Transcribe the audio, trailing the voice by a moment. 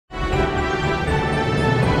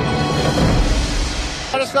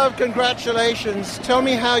Jaroslav, congratulations. Tell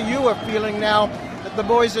me how you are feeling now that the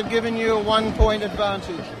boys have given you a 1-point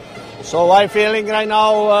advantage. So I'm feeling right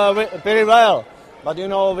now very well. But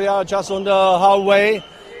we are just on the halfway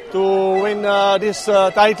to win this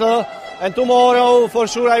title. And tomorrow, for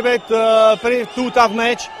sure, I bet two tough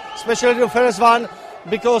match, especially the first one,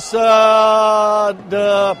 because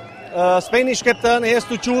the Spanish captain has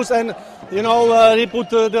to choose, and he put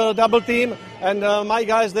the double team, and my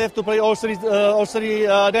guys, they have to play all three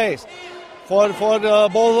days. For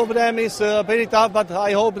both of them is very tough, but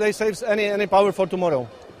I hope they save any power for tomorrow.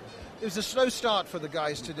 It was a slow start for the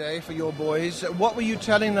guys today, for your boys. What were you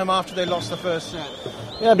telling them after they lost the first set?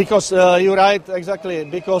 Yeah, because you're right, exactly.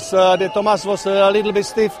 Because the Thomas was a little bit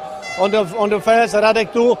stiff on the first,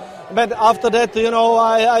 Radek too. But after that,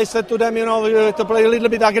 I said to them, to play a little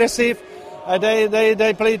bit aggressive.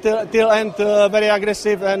 They played till end very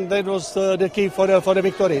aggressive, and that was the key for the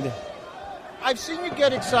victory. I've seen you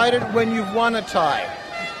get excited when you've won a tie,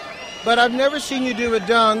 but I've never seen you do a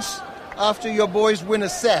dance after your boys win a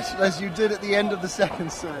set, as you did at the end of the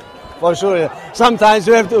second set. For sure. Yeah. Sometimes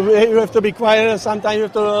you have to be quiet. Sometimes you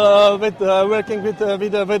have to working with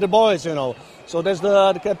the boys. So that's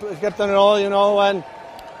the captain role. And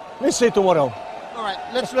we'll see tomorrow. All right.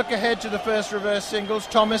 Let's look ahead to the first reverse singles.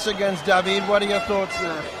 Thomas against David. What are your thoughts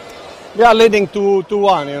there? We are leading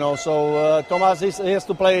 2-1. So Thomas he has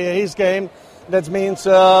to play his game. That means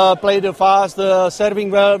play the fast,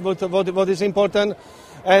 serving well. What is important.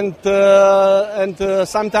 And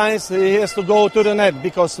sometimes he has to go to the net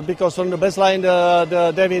because on the baseline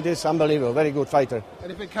the David is unbelievable, very good fighter.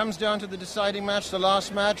 And if it comes down to the deciding match, the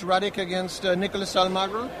last match, Radek against Nicolas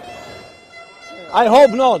Almagro? I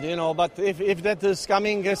hope not, but if that is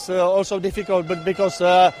coming, it's also difficult. But because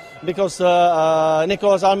Nicolas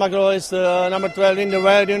Almagro is number 12 in the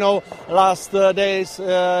world, last days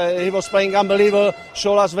he was playing unbelievable,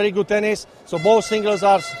 showed us very good tennis. So both singles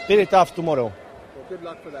are very tough tomorrow. Good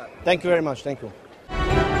luck for that. Thank you very much. Thank you.